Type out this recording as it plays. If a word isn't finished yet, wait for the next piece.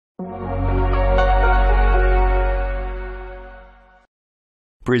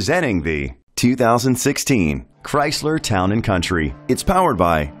Presenting the 2016 Chrysler Town & Country. It's powered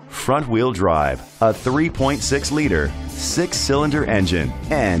by front-wheel drive, a 3.6-liter, 6-cylinder engine,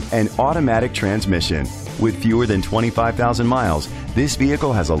 and an automatic transmission. With fewer than 25,000 miles, this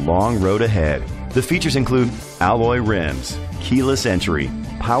vehicle has a long road ahead. The features include alloy rims, keyless entry,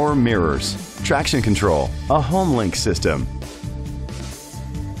 power mirrors, traction control, a home link system.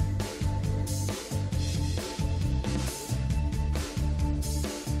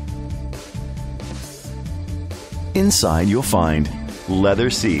 Inside you'll find leather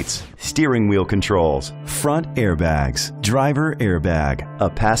seats, steering wheel controls, front airbags, driver airbag, a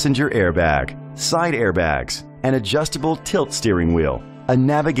passenger airbag, side airbags, an adjustable tilt steering wheel, a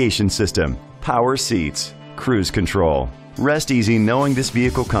navigation system, power seats, cruise control. Rest easy knowing this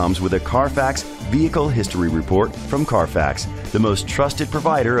vehicle comes with a Carfax Vehicle History Report from Carfax, the most trusted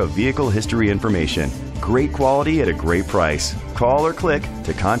provider of vehicle history information. Great quality at a great price. Call or click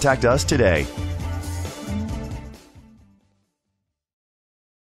to contact us today.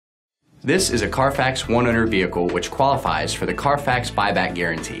 This is a Carfax one-owner vehicle which qualifies for the Carfax buyback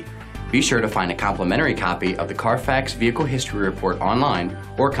guarantee. Be sure to find a complimentary copy of the Carfax Vehicle History Report online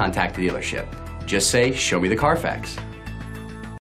or contact the dealership. Just say, "Show me the Carfax."